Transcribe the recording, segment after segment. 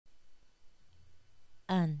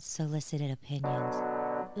Unsolicited opinions.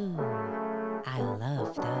 Ooh, I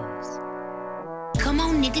love those. Come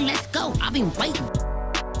on, nigga, let's go. I've been waiting.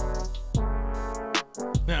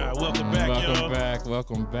 Welcome back, y'all.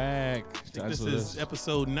 Welcome back. This is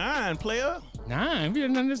episode 9, player. 9? We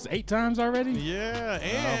done done this 8 times already? Yeah,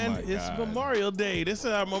 and it's God. Memorial Day. This is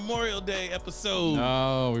our Memorial Day episode.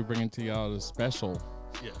 Oh, we bringing to y'all the special.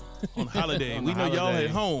 Yeah, on holiday. On we know y'all holiday.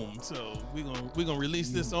 at home, so we gonna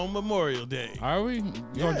release this on Memorial Day. Are we? You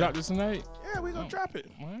gonna drop this tonight? Yeah, we gonna drop it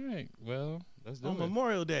All right. Well, let's do on it.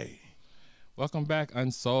 Memorial Day. Welcome back,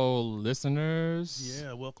 Unsold listeners.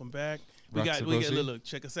 Yeah, welcome back. We Rock got Sagosi. look.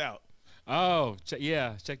 Check us out. Oh, check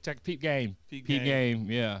Peep Game. Peep Peep Game.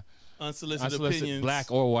 Game. Yeah. Unsolicited opinions,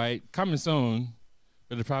 black or white, coming soon.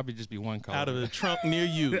 But it'll probably just be one color. out of the trunk near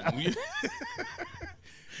you.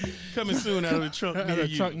 Coming soon out of the trunk Out near of the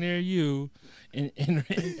you. truck near you,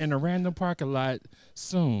 in a random parking lot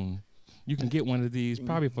soon. You can get one of these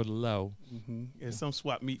probably for the low. At some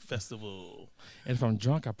swap meet festival. And if I'm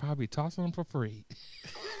drunk, I'll probably toss them for free.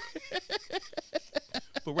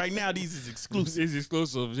 But right now, these is exclusive. These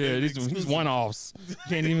exclusives, yeah. These Exclusive. one-offs.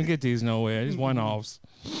 Can't even get these nowhere. These one-offs.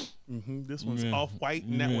 This one's Yeah. off white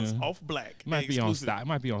and that one's Yeah. off black. Might be on Exclusive. stock.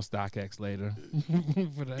 Might be on StockX later.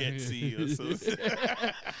 Etsy or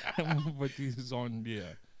something. But these is on,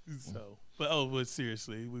 yeah. But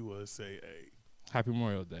seriously, we want to say, hey, Happy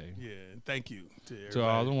Memorial Day yeah, and thank you to everybody. to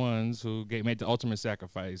all the ones who made the ultimate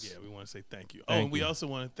sacrifice. Yeah, we want to say thank you. Thank and we you. also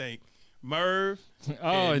want to thank Merv.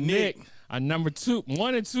 Oh, and Nick, our number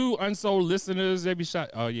 1 and 2 unsold listeners. They be shot.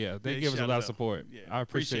 Oh yeah, they give us a shout lot of out. support. Yeah, I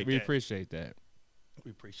appreciate. We that. appreciate that.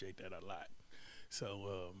 We appreciate that a lot.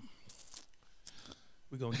 So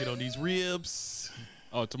we're gonna get on these ribs.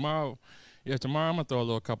 Oh, tomorrow I'm gonna throw a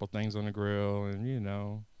little couple things on the grill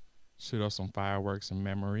and shoot off some fireworks in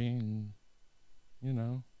memory and.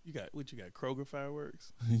 You got Kroger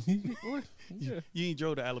fireworks. Yeah. You ain't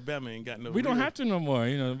drove to Alabama and got no. We don't real- have to no more.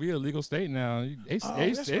 We a legal state now. They that's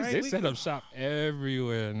right. they We set can- up shop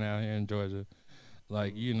everywhere now here in Georgia.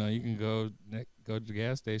 Like you can go to the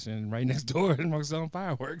gas station right next door and we're selling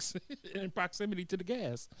fireworks in proximity to the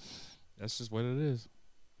gas. That's just what it is.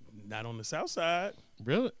 Not on the south side.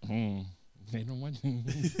 Really? They don't want you.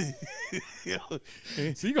 Yo,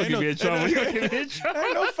 So you gonna get me in trouble. You gonna get me in trouble.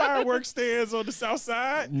 Ain't no fireworks stands on the south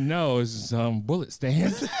side. No, it's bullet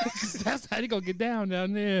stands. That's how they gonna get down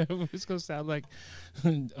there. It's gonna sound like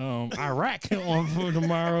Iraq for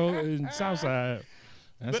tomorrow in Southside.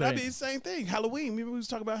 That's But I right. mean, same thing. Halloween. Remember we was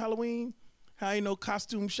talking about Halloween? How ain't no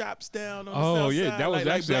costume shops down on the Oh, south yeah, side? that was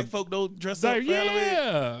like actually black a- folk don't dress up Like, for Halloween.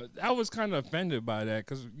 yeah, I was kind of offended by that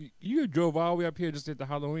because you drove all the way up here just at the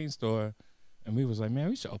Halloween store, and we was like, man,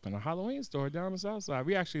 we should open a Halloween store down the south side.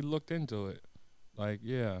 We actually looked into it. Like,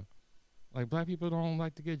 yeah, like black people don't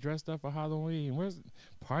like to get dressed up for Halloween. Where's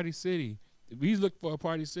Party City? We looked for a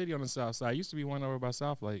Party City on the south side. Used to be one over by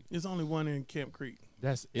South Lake. There's only one in Camp Creek,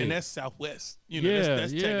 That's it. and that's southwest. Yeah,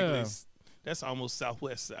 that's yeah. technically that's almost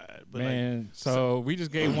southwest side. But Man, so we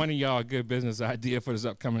just gave one of y'all a good business idea for this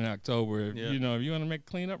upcoming October. Yeah. If you want to make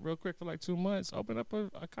clean up real quick for like 2 months, open up a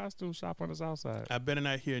costume shop on the south side. I better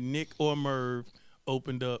not hear Nick or Merv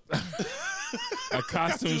opened up. A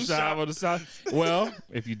costume shop on the south. Well,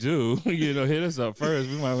 if you do, hit us up first.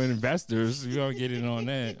 We might win investors. We don't get in on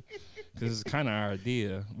that because it's kind of our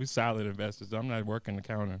idea. We solid investors. I'm not working the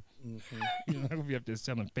counter. I'm not gonna be up there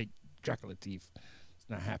selling fake Dracula teeth. It's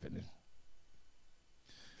not happening.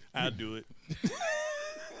 I'll do it.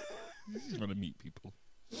 You just want to meet people.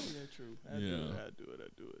 Yeah, true. I Yeah. do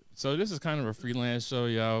it. So this is kind of a freelance show,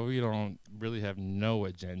 y'all. We don't really have no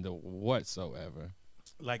agenda whatsoever.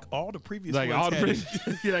 Like all the previous Like ones all the had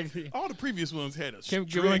previous, all the previous ones had a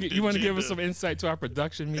you want to give us some insight to our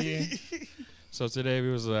production meeting? So today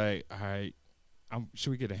we was like, all right,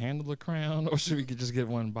 should we get a handle of Crown or should we just get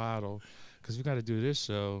one bottle? Because we got to do this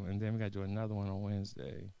show and then we got to do another one on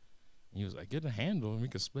Wednesday. And he was like, get a handle and we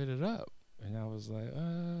could split it up. And I was like,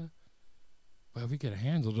 well, if we get a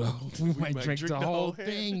handle though, we might drink the whole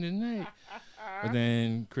thing tonight. But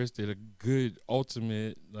then Chris did a good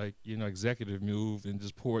ultimate, executive move and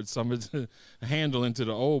just poured some of the handle into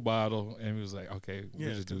the old bottle. And we was like, okay,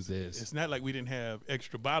 we'll just do this. It's not like we didn't have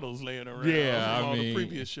extra bottles laying around Yeah, from I all the mean-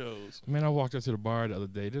 previous shows. Man, I walked up to the bar the other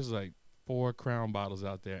day. There's like 4 Crown bottles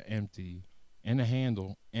out there empty and the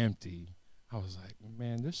handle empty. I was like,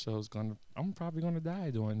 man, this show's I'm probably gonna die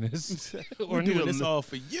doing this. We're doing this all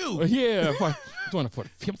for you. Yeah, I'm doing it for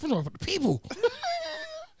the people.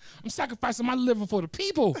 I'm sacrificing my liver for the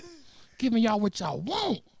people, giving y'all what y'all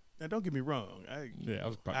want. Now, don't get me wrong.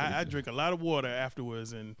 I drink a lot of water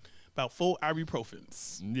afterwards and about 4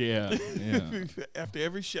 ibuprofens. Yeah. After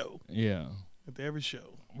every show. Yeah. At every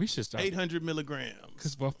show. We should start 800 milligrams.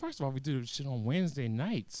 Because, well, first of all, we do shit on Wednesday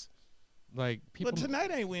nights. Like people. But tonight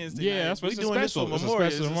ain't Wednesday. Yeah, night. that's what's we doing special. this It's for a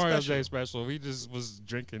Memorial. special It's a Memorial special. Day special. We just was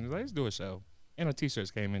drinking. Like, let's do a show. And our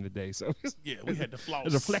t-shirts came in today, so Yeah, we had to floss.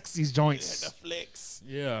 the flex these We had joints. to flex.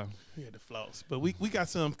 Yeah, We had to floss. But we got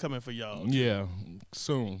some coming for y'all. yeah.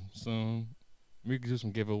 Soon. We can do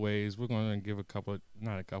some giveaways. We're gonna give a couple.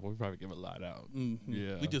 Not a couple. We probably give a lot out. Mhm.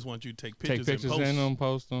 Yeah. We just want you to take Take pictures, pictures and in them,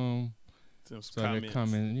 post them, some so comments. they're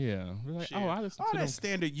coming. Yeah, we're like, Share. oh, I listen all to that them.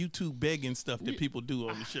 standard YouTube begging stuff that Yeah. people do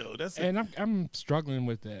on the show. That's it. And I'm struggling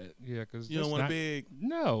with that. Yeah, because You don't want to beg.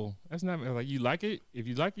 No, that's not like you like it. If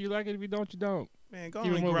you like it, you like it. If you don't, you don't. Man, go Keep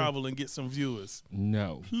on it and moving. grovel and get some viewers.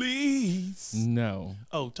 No, Please. no.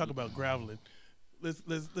 Oh, talk about groveling. Let's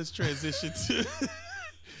transition to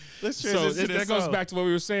let's So transition to that this goes song. back to what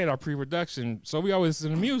we were saying, our pre-production. So we always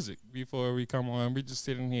listen to music before we come on. We just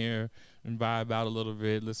sitting here and vibe out a little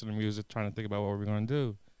bit, listen to music, trying to think about what we're gonna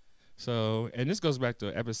do. So, and this goes back to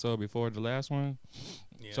an episode before the last one.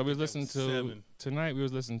 Yeah, So I we think that listened was to 7. tonight. We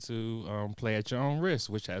was listening to "Play at Your Own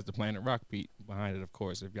Risk," which has the Planet Rock beat behind it. Of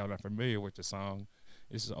course, if y'all not familiar with the song,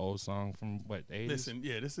 this is an old song from what the 80s. Listen,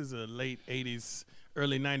 yeah, this is a late 80s,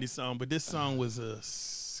 early 90s song, but this song was a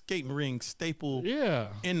skating ring staple Yeah,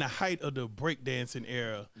 in the height of the breakdancing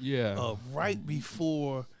era. yeah. Right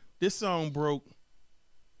before this song broke.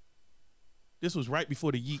 This was right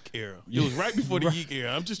before the Yeek era. It was right before the Yeek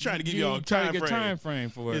era. I'm just trying to give y'all a trying time to get frame. time frame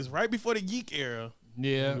for It's it. right before the Yeek era.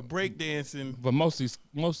 Yeah, The breakdancing. but mostly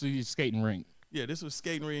skating rink, Yeah, this was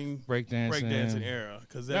skating ring breakdancing era.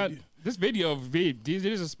 Because Now, this video, this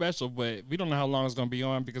is a special, but we don't know how long it's gonna be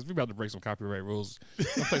on because we're about to break some copyright rules.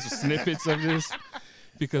 I'll play some snippets of this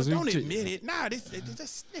because don't we admit it. Nah, it's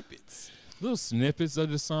just snippets. little snippets of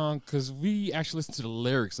the song because we actually listened to the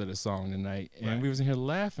lyrics of the song tonight, and Right. we was in here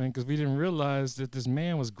laughing because we didn't realize that this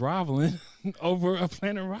man was groveling over a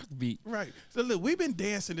Planet Rock beat. Right. So look, we've been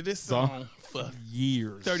dancing to this song for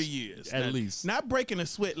Years, 30 years. at Now, least. Not breaking a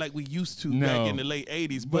sweat like we used to No. back in the late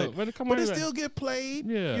 80s, but come on, it like- still get played.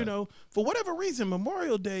 Yeah. You know, for whatever reason,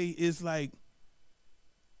 Memorial Day is like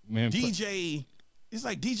man. DJ. It's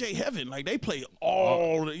like DJ heaven. Like they play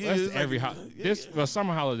all. That's it's every like, well,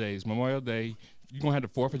 summer holidays, Memorial Day. You're gonna have the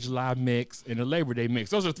 4th of July mix and the Labor Day mix.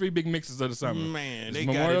 Those are 3 big mixes of the summer. Man, It's they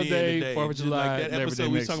Memorial got it Day, in today. 4th of Just July, like that Labor episode Day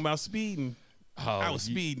we mix. was talking about speeding. Oh, I was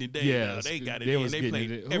speeding today. Yeah, They got it They in. was They getting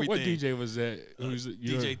played it. everything. What DJ was that? Who's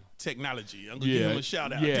DJ Technology. I'm gonna Yeah, give him a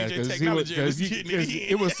shout out. Yeah, DJ 'cause Technology was he getting was, it.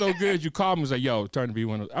 it was so good. You called me and was like, "Yo, turn to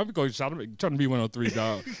B103." I would go shout him, turn to B103,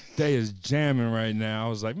 dog. They is jamming right now. I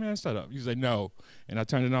was like, "Man, shut up." He was like, "No," and I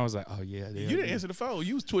turned it on. I was like, "Oh yeah." You didn't answer the phone.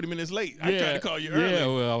 You was 20 minutes late. I tried to call you early. Yeah,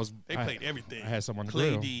 well, They played everything. I had someone to Clay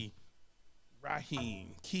grill. D,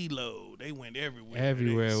 Raheem, Kilo. They went everywhere.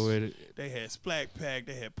 Everywhere with it. They had Splack Pack.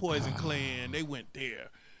 They had Poison Clan. They went there.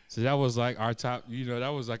 So that was like our top. That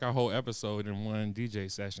was like our whole episode in one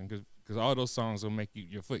DJ session because all those songs will make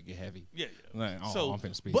your foot get heavy. Yeah. Like, oh, So, I'm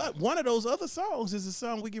finna speed. but one of those other songs is a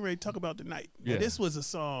song we get ready to talk about tonight. Yeah. And this was a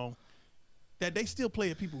song that they still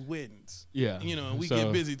play at people's weddings. Yeah. And we So,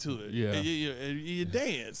 get busy to it. yeah. And you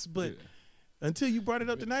dance. But until you brought it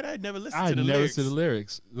up tonight, I had never listened I to the never lyrics. see the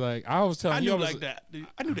lyrics. Like I was telling I you, knew I was like that.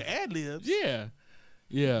 I knew the ad libs. Yeah.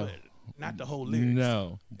 Yeah. But not the whole lyrics.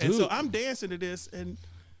 No. And so Dude- I'm dancing to this and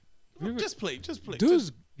We were- just play.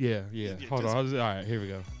 Dudes, yeah. Yeah, Hold just- on. All right, here we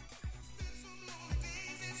go.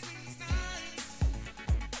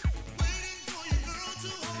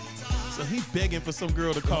 So he's begging for some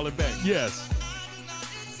girl to call him back, Yes.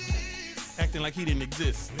 acting like he didn't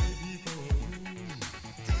exist.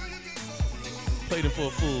 Played him for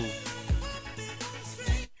a fool.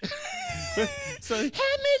 So Had me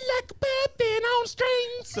like a puppet on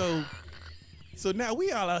strings. so now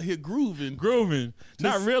we all out here grooving. Grooving.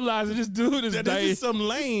 Not Just- realizing this dude is That this like is some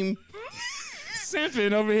lame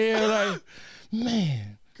simping over here. Like,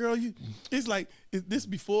 man. girl. This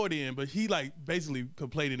before then, but he like basically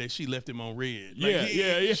complaining that she left him on red. Like,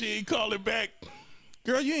 Yeah. She ain't calling back.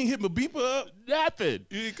 Girl, you ain't hit my beeper up. Nothing.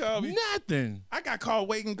 You ain't call me. Nothing. I got called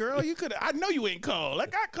waiting, girl. You could. I know you ain't called. I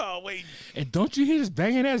got called waiting. And don't you hear this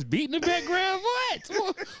banging ass beat in the background?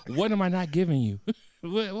 What? What am I not giving you?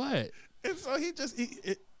 What? And so he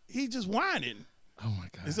just whining. Oh my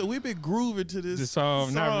god. And so we've been grooving to this This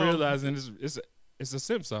song, not realizing it's a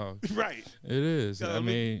simp song. Right. It is. Yeah, I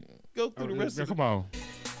mean, Go through the rest of come on.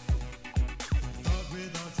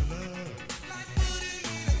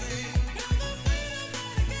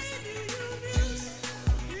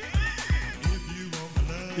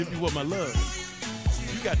 If you want my love,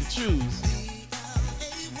 you got to choose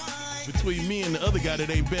between me and the other guy that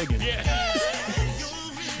ain't begging. Yeah.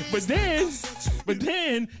 But then But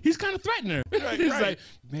then he's kind of threatening her. Right, He's right. like,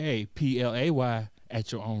 hey, PLAY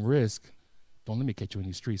at your own risk. Don't let me catch you in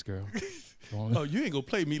these streets, girl. Oh, you ain't gonna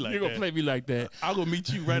play me like You're that. gonna play me like that. I'll go meet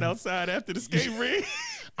you right outside after the skate ring.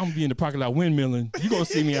 I'm gonna be in the parking lot windmilling. You gonna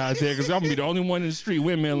see me out there because I'm gonna be the only one in the street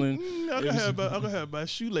windmilling. I'm gonna have my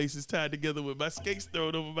shoelaces tied together with my skates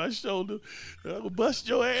thrown over my shoulder. I'm gonna bust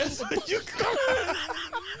your ass. You come.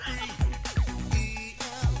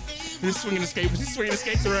 He's swinging the skates. He's swinging the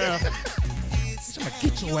skates around. I'm gonna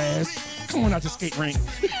get your ass. Come on out the skate rink.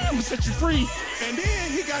 I'm gonna set you free. And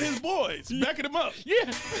then he got his boys backing him up.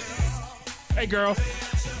 Yeah. Hey, girl.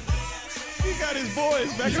 He got his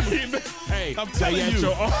boys backing him up. Hey, I'm telling they at you.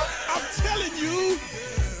 your own- I'm telling you.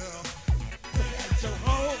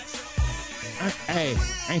 Hey,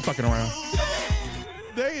 I ain't fucking around.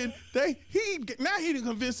 Now he done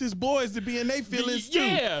convinced his boys to be in their feelings too.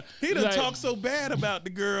 Yeah. He done Like- talked so bad about the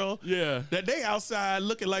girl. Yeah. That they outside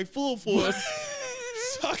looking like full force.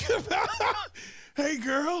 Talking about, hey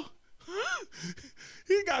girl.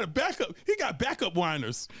 He got a backup. He got backup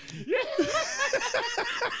whiners. He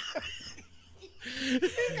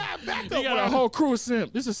got backup He got a whiners whole crew of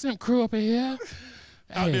simp. There's a simp crew up in here.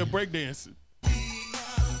 out Hey, there breakdancing.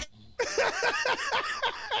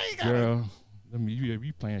 girl,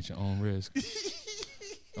 you playing at your own risk.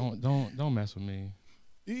 Don't mess with me.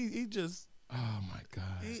 He just Oh my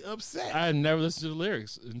God. he upset. I had never listened to the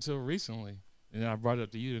lyrics until recently, and I brought it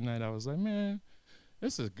up to you tonight. I was like, man,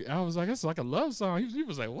 this is like a love song. He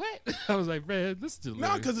was like, what? I was like, man, this is the No,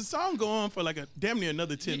 lyrics. because the song go on for like a damn near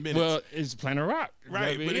another 10 minutes. Well, it's Planet Rock,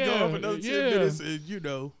 right, baby. but it go on for another 10 minutes.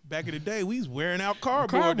 And, back in the day, we was wearing out cardboard.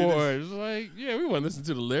 Cardboard. It's like, yeah, we want to listen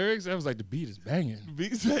to the lyrics. I was like, the beat is banging.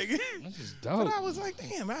 Beats banging. That's just dope. But I was like,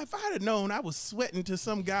 damn, if I'd have known I was sweating to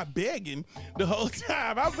some guy begging the whole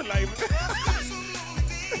time, I'd be like,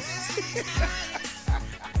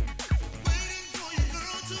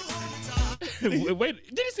 Wait,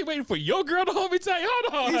 did he say waiting for your girl to hold me tight?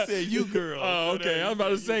 Hold on. he said, you girl. Oh, okay. I was about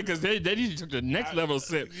to say, because they took the next level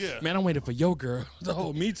sip. Yeah. Man, I'm waiting for your girl to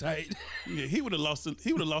hold me tight. Yeah, he would have lost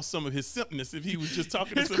some of his simpness if he was just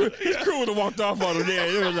talking His to crew, somebody. his crew would have walked off on him there.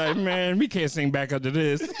 It was like, man, we can't sing back up to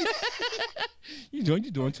this. you doing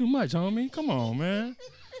too much, homie. Come on, man.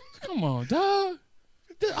 Come on, dog.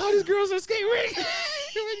 All these girls in the skate rink.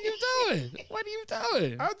 What are you doing? What are you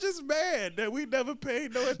doing? I'm just mad that we never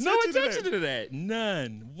paid no attention, No attention to to that.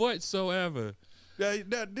 None whatsoever.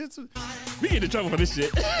 that. We get in trouble for this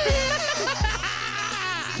shit.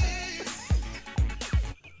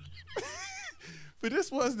 But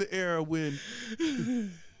this was the era when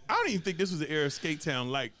I don't even think this was the era of Skate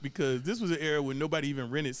Town because this was an era when nobody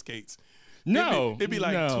even rented skates. No, It'd be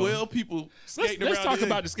like no. 12 people skating Let's around. talk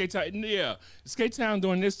about the skate town. Yeah, the skate town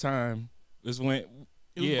during this time is when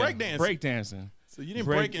It was breakdancing. Breakdancing. So you didn't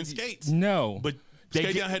break in skates. No, But They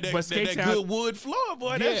Skate get- Town had but that Skate Town- good wood floor,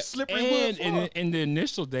 boy. yeah, That slippery wood and floor. in the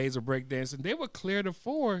initial days of breakdancing, they would clear the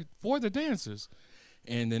floor for the dancers.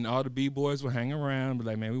 And then all the B-boys would hang around, be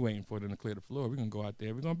like, man, we waiting for them to clear the floor. We're going to go out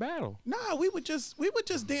there. We're going to battle. Nah, we would just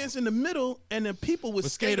dance in the middle, and then people would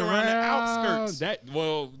skate around the outskirts.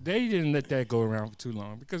 They didn't let that go around for too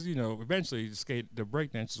long because, eventually the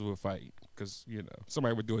breakdancers would fight because,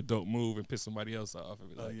 somebody would do a dope move and piss somebody else off. And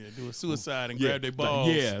be like, Do a suicide and grab their balls.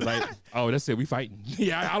 Oh, that's it. We fighting.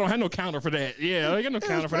 Yeah, I don't have no counter for that. Yeah, I got no It was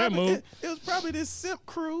counter for that probably- move. It was probably this simp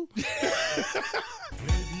crew.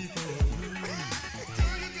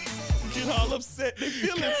 Get all upset. They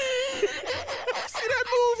feeling. See that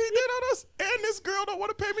move he did on us? And this girl don't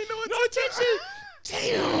want to pay me no attention.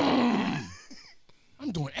 Damn.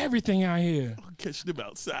 I'm doing everything out here. I'm catching them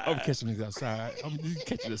outside. I'm catching niggas outside. I'm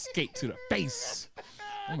catching a skate to the face.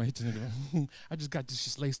 I'm gonna hit the nigga. I just got this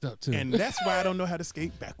shit laced up too. And that's why I don't know how to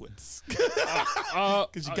skate backwards.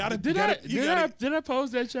 Because you gotta- Did I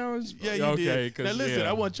pose that challenge? Yeah, you okay, did. Now listen,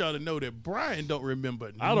 I want y'all to know that Brian don't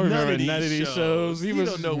remember. I don't remember none of these shows. He He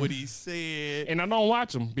don't know what he said. and I don't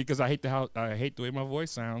watch them because I hate the way my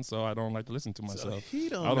voice sounds, so I don't like to listen to myself. he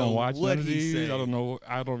don't I don't know watch what none of he these. said. I don't know.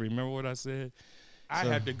 I don't remember what I said. I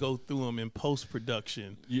So- have to go through them in post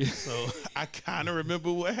production. Yeah. So I kind of remember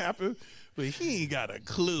what happened, but he ain't got a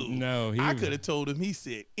clue. No, I could have told him he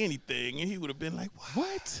said anything, and he would have been like,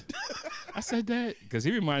 "What?" I said that because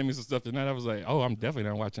he reminded me of some stuff tonight. I was like, oh, I'm definitely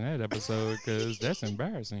not watching that episode because that's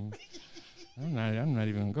embarrassing. I'm not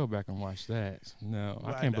even gonna go back and watch that. No,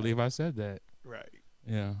 Why I can't not? believe I said that. Right.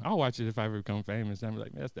 Yeah, I'll watch it if I ever become famous. I'm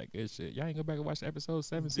like, man, that's that good shit. Y'all ain't go back and watch episode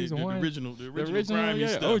 7, season the 1. original, The grimy yeah,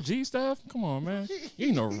 stuff. OG stuff. Come on, man. You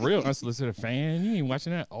ain't no real unsolicited fan. You ain't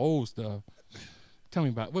watching that old stuff. Tell me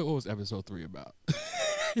about what was episode 3 about?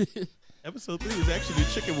 Episode 3 was actually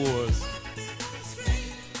Chicken Wars.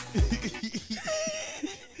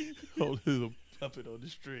 Hold a little puppet on the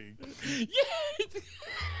string. Yeah.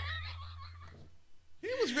 He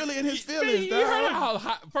was really in his feelings, You heard dog. how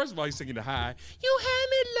high, first of all, he's singing the high. You had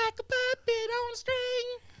me like a puppet on a string.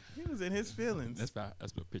 He was in his feelings.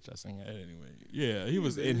 That's the pitch I sang at anyway. Yeah, he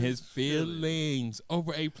was in his feelings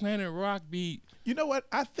over a Planet Rock beat. You know what?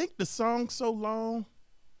 I think the song's so long.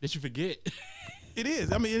 Did you forget? It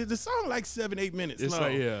is. I mean, the song like 7-8 minutes It's long.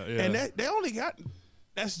 like, yeah. And they only got.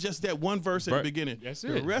 That's just that one verse at the beginning. That's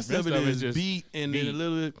The it. rest The of it rest of it is just beat and then a beat.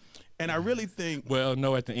 little bit. And I really think. Well,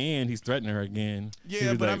 no, at the end, he's threatening her again. He Yeah,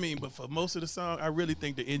 was but I like, mean, but for most of the song, I really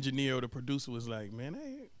think the engineer or the producer was like, man,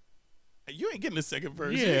 hey, you ain't getting the second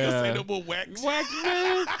verse. You ain't gonna say no more wax. Wax,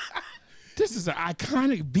 man. This is an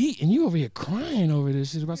iconic beat, and you over here crying over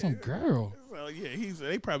this shit about some girl. So yeah,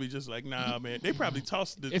 they probably just like, nah, man. They probably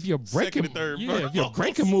tossed the If your breaking, second and third verse. if your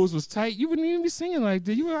breaking moves was tight, you wouldn't even be singing like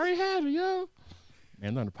that. You already had it, yo.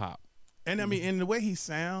 Man, nothing to pop. And I mean, and the way he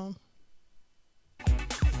sound,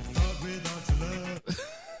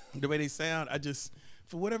 the way they sound, I just,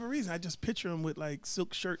 for whatever reason, I just picture them with like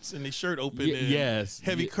silk shirts and their shirt open and Yes,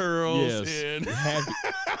 heavy curls yes. and Heavy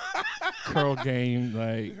curl game,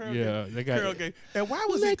 like they got curl game. And why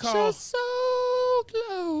was Let it your called? soul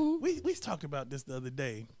glow. We talked about this the other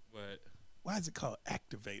day. What? Why is it called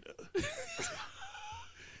Activator?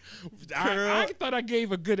 I thought I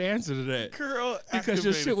gave a good answer to that. Curl Because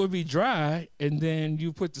your activator. shit would be dry, and then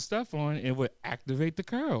you put the stuff on, and it would activate the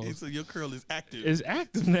curls. And so your curl is active. It's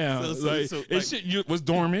active now. It was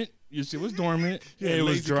dormant. Your shit was dormant. You had It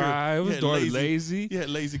was lazy curl. dry. It You was had dormant. Lazy. You had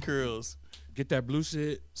lazy curls. Get that blue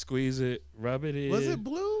shit, squeeze it, rub it in. Was it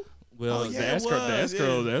blue? Well, Oh, yeah, the it S curl, was, yeah.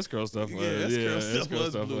 the S curl stuff was. Yeah, S curl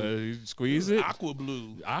stuff was blue. You squeeze it. Aqua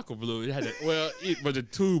blue. Aqua blue. It had but the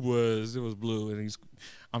tube was blue, and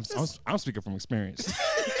I'm speaking from experience.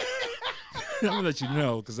 I'm gonna let you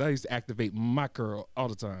know because I used to activate my curl all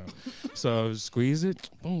the time. So squeeze it,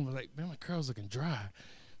 boom. Like, man, my curl's looking dry,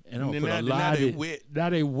 and I'm And gonna then put a now lot they of wet. Now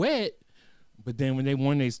they wet, but then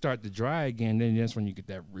when they start to dry again, then that's when you get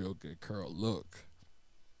that real good curl look.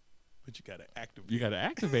 But you gotta activate. You gotta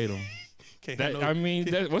activate them. Can't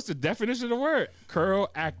have What's the definition of the word? Curl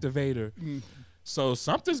activator. So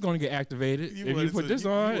something's gonna get activated if you put this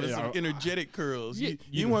on. You want some energetic curls. Yeah,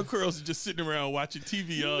 you want curls just sitting around watching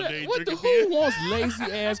TV all day. What drinking who beer. wants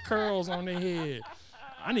lazy ass curls on their head?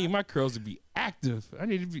 I need my curls to be active. I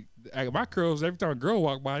need to be my curls. Every time a girl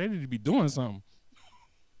walk by, they need to be doing something.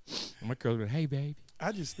 And my curls be, hey baby.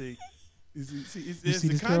 I just think there's You the see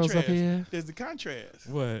these curls up contrast. here? There's the contrast,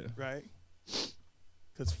 What? right?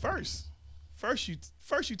 Because first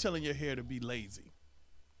you telling your hair to be lazy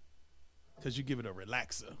because you give it a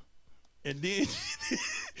relaxer, and then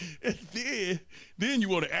then you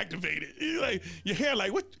want to activate it. You're like your hair,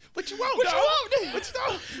 like what you want, What dog? you want? What you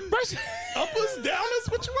want? Brush- Uppers,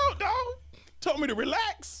 downers, what you want, dog? Told me to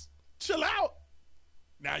relax, chill out.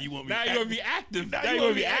 Now you want me? Now you want to be active. Now Now you you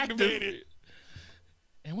want want to to be be active. activated.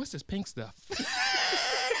 And what's this pink stuff?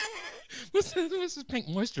 what's this pink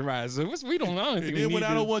moisturizer? We don't know anything. And then when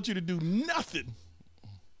I don't want you to do nothing,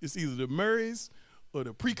 it's either the Murray's or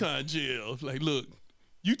the Precon gel. Like, look,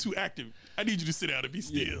 you too active. I need you to sit down and be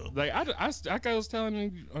still. Like I was telling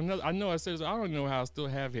you, I know I said this, I don't know how I still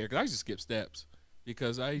have hair because I used to skip steps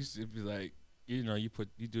because I used to be like, you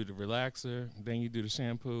do the relaxer, then you do the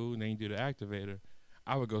shampoo, then you do the activator.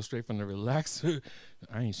 I would go straight from the relaxer.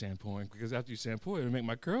 I ain't shampooing because after you shampoo it, it'll make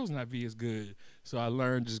my curls not be as good. So I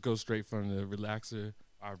learned just go straight from the relaxer.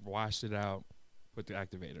 I washed it out, put the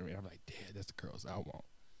activator in. I'm like, damn, that's the curls I want.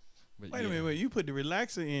 But Wait a minute, you put the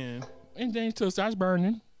relaxer in. And then until it starts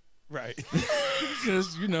burning. Right.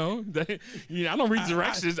 Because, I don't read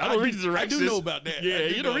directions. I don't read the directions. I do know about that. Yeah, I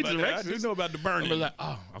do you know don't read the about that. directions. I do know about the I'm burning. like,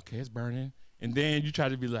 oh, okay, it's burning. And then you try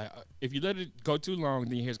to be like, if you let it go too long,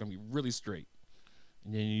 then your hair's going to be really straight.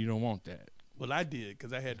 And then you don't want that. Well, I did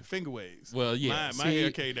because I had the finger waves. Well, yeah. My hair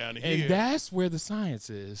came down to and here. that's where the science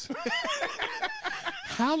is.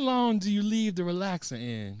 How long do you leave the relaxer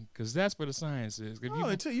in? Because that's where the science is.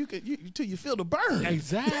 Until you feel the burn.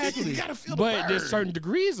 Exactly. You gotta feel the But burn. there's certain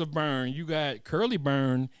degrees of burn. You got curly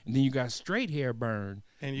burn, and then you got straight hair burn.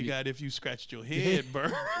 And you got if you scratched your head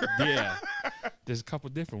burn. Yeah. There's a couple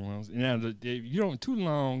different ones. Now, you don't too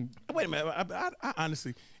long. Wait a minute. I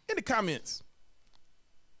honestly, in the comments,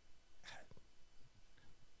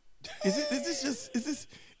 is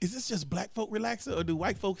this just black folk relaxer or do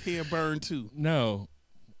white folk hair burn too? No.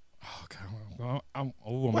 Oh, God.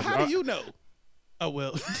 Well, how do you know? Oh,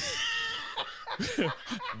 well.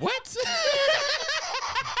 What?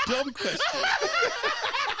 Dumb question.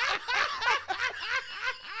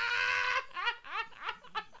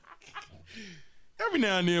 Every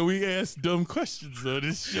now and then we ask dumb questions on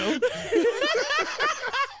this show.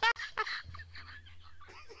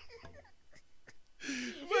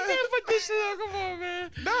 Put this shit on, come on,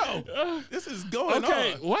 man. No, this is going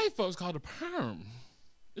Okay, on. white folks call it a perm.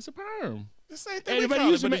 It's a perm. The same thing Anybody we call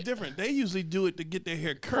it, usually but it's different. They usually do it to get their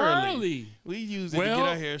hair curly. We use it to get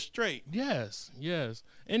our hair straight. Yes.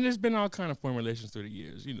 And there's been all kind of formulations through the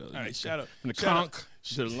years, you know. All right, shout out. From the Shout conch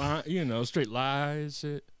to the line, you know, straight lines,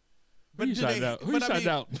 shit. But Who you shouted out? Who you shouted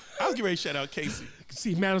out? I was getting ready to shout out Casey.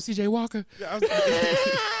 See, Madam C.J. Walker.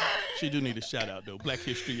 She do need a shout out though. Black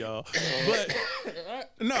History, y'all. But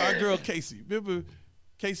no, our girl Casey. Remember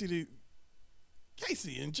Casey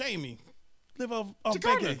and Jamie live off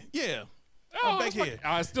Bankhead. Yeah. Oh, Back here.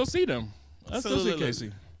 I still see them. I still see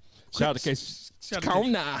Casey. Shout out to Casey. Shout out to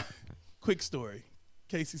Come now. Quick story.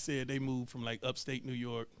 Casey said they moved from like upstate New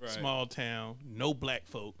York, small town, no black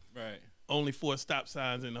folk. Right. Only 4 stop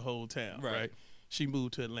signs in the whole town. Right. She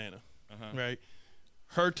moved to Atlanta. Right.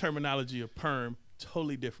 Her terminology of perm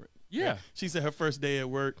totally different. Yeah. Right? She said her first day at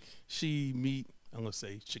work, she meet, I'm gonna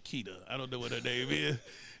say Chiquita. I don't know what her name is.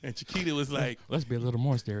 And Chiquita was like, let's be a little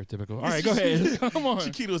more stereotypical. All right, go ahead. Come on.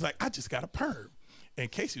 Chiquita was like, I just got a perm. And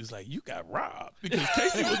Casey was like, you got robbed. Because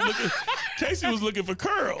Casey was looking for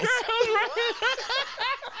curls. Right?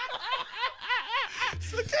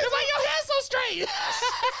 So It's like your hair's so straight.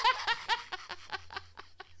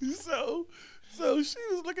 So she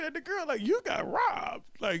was looking at the girl like, you got robbed.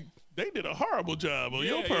 Like, they did a horrible job on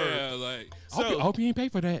your perm. Yeah, like, So- I hope you ain't pay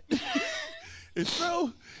for that. And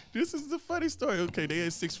so, this is the funny story. Okay, they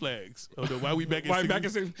had Six Flags. Oh, no, why we back at We back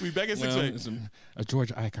at Six Flags. It's a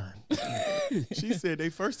Georgia icon. She said they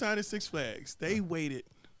first time at Six Flags, they waited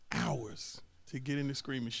hours to get in the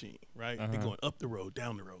Scream Machine, right? They're going up the road,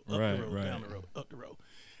 down the road, up the road, down the road, up the road.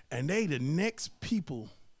 And they the next people.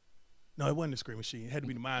 No, it wasn't the Scream Machine. It had to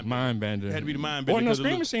be the Mind Bender. It had to be the Mind Bender. Well, no,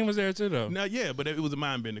 Scream Machine was there too, though. No, yeah, but it was a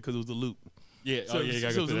Mind Bender because it was a loop. Yeah, you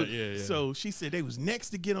gotta go through that. Yeah. So she said they was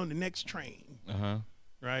next to get on the next train.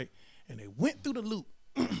 Right? And they went through the loop.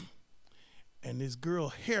 And this girl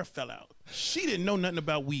hair fell out. She didn't know nothing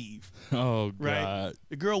about weave. Oh, right? God.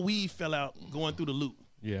 The girl weave fell out going through the loop.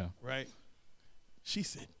 Yeah. Right? She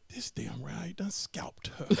said, this damn ride done scalped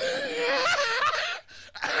her.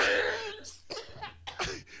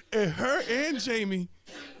 And her and Jamie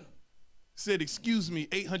said, excuse me,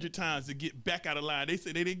 800 times to get back out of line. They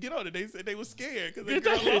said they didn't get on it. They said they were scared because they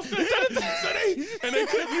girl lost it. And they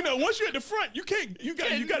couldn't, you know, once you're at the front, you can't, you got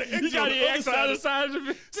to exit on the other side of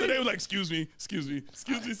it. So they were like, excuse me.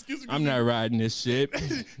 I'm not riding this shit.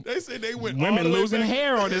 They said they went Women all the way losing back.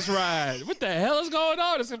 hair on this ride. What the hell is going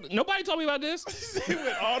on? Nobody told me about this. They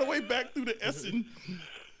went all the way back through the Essen.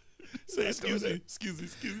 Say, excuse me.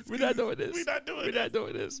 We're not doing this. We're not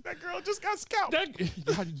doing this. That girl just got scalped.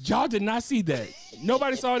 Y'all did not see that.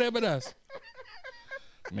 Nobody saw that but us.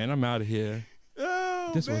 Man, I'm out of here.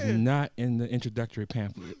 Oh, This was man. not in the introductory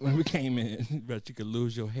pamphlet when we came in, but you could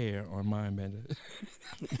lose your hair on Mind Bender.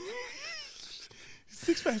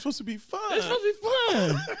 Six Flags supposed to be fun. It's supposed to be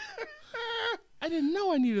fun. I didn't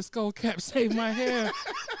know I needed a skull cap to save my hair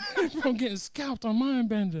from getting scalped on Mind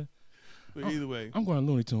Bender. But either way, I'm going to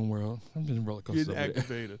Looney Tune World. I'm just roller coaster. get the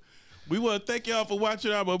activator. We want to thank y'all for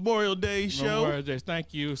watching our Memorial Day show. Memorial Day.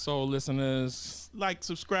 Thank you, soul listeners. Like,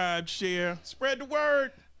 subscribe, share, spread the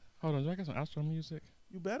word. Hold on, do I got some outro music?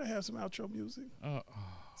 You better have some outro music.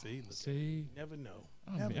 See, See? you never know.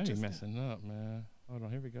 I ain't messing up, man. Hold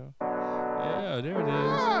on, here we go. Yeah, there it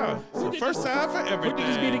is. It's the first time for everything. What did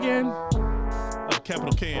this beat again?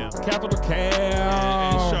 Capital Cam. Capital Cam.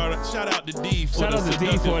 And shout out to D for Shout the out to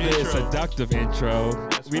D for the intro. seductive intro.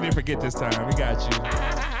 We didn't forget this time. We got you.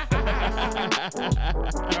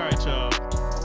 All right, y'all.